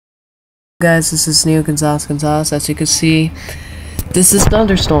Guys, this is Newark NJ. As you can see, this is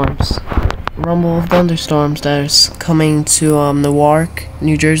thunderstorms. Rumble of thunderstorms that is coming to Newark,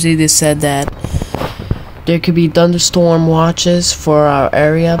 New Jersey. They said that there could be thunderstorm watches for our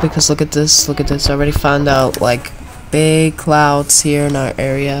area because look at this. I already found out like big clouds here in our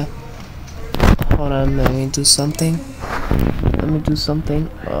area. Hold on, let me do something.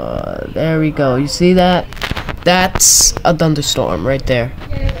 There we go. You see that? That's a thunderstorm right there.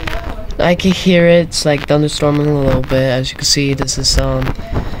 I can hear it. It's like thunderstorming a little bit. As you can see, this is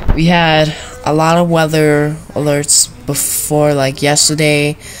we had a lot of weather alerts before, like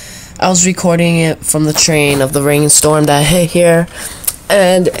yesterday. I was recording it from the train of the rainstorm that hit here,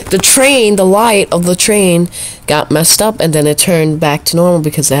 and the light of the train got messed up, and then it turned back to normal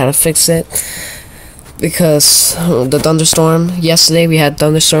because they had to fix it. Because the thunderstorm yesterday, we had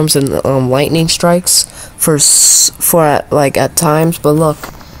thunderstorms and lightning strikes for like at times. But look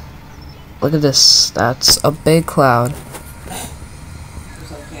at this. That's a big cloud.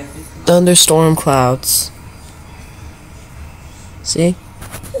 Thunderstorm clouds. See?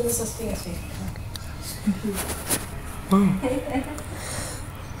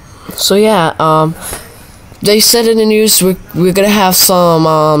 So yeah, they said in the news we're gonna have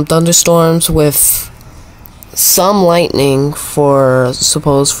some thunderstorms with some lightning for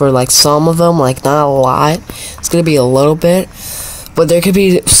like some of them, like not a lot. It's gonna be a little bit, but there could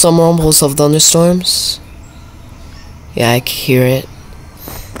be some rumbles of thunderstorms. Yeah, I can hear it.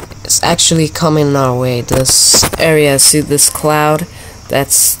 It's actually coming our way. This area, see this cloud?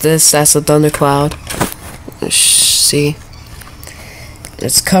 That's a thundercloud. See?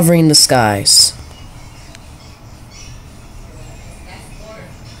 It's covering the skies.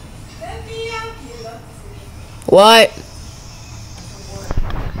 What?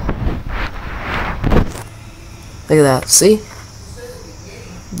 Look at that, see?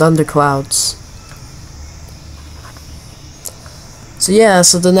 Thunderclouds. So yeah,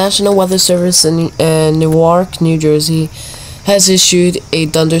 so the National Weather Service in Newark, New Jersey has issued a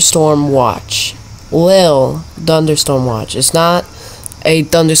thunderstorm watch. Lil thunderstorm watch. It's not a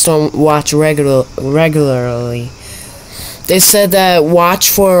thunderstorm watch regularly. They said that watch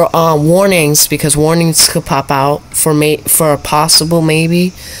for warnings, because warnings could pop out for a possible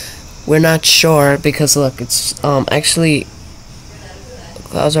maybe. We're not sure because look, it's actually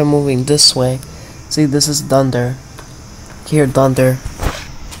clouds are moving this way. See, this is thunder. You hear thunder.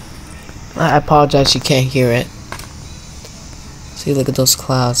 I apologize, you can't hear it. See, look at those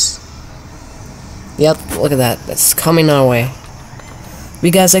clouds. Yep, look at that. That's coming our way. If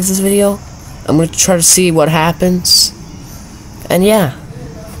you guys like this video, I'm gonna try to see what happens. And yeah,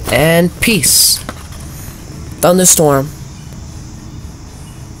 and peace. Thunderstorm.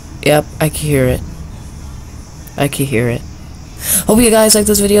 Yep, I can hear it. Hope you guys like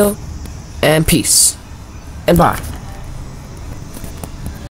this video, and peace, and bye.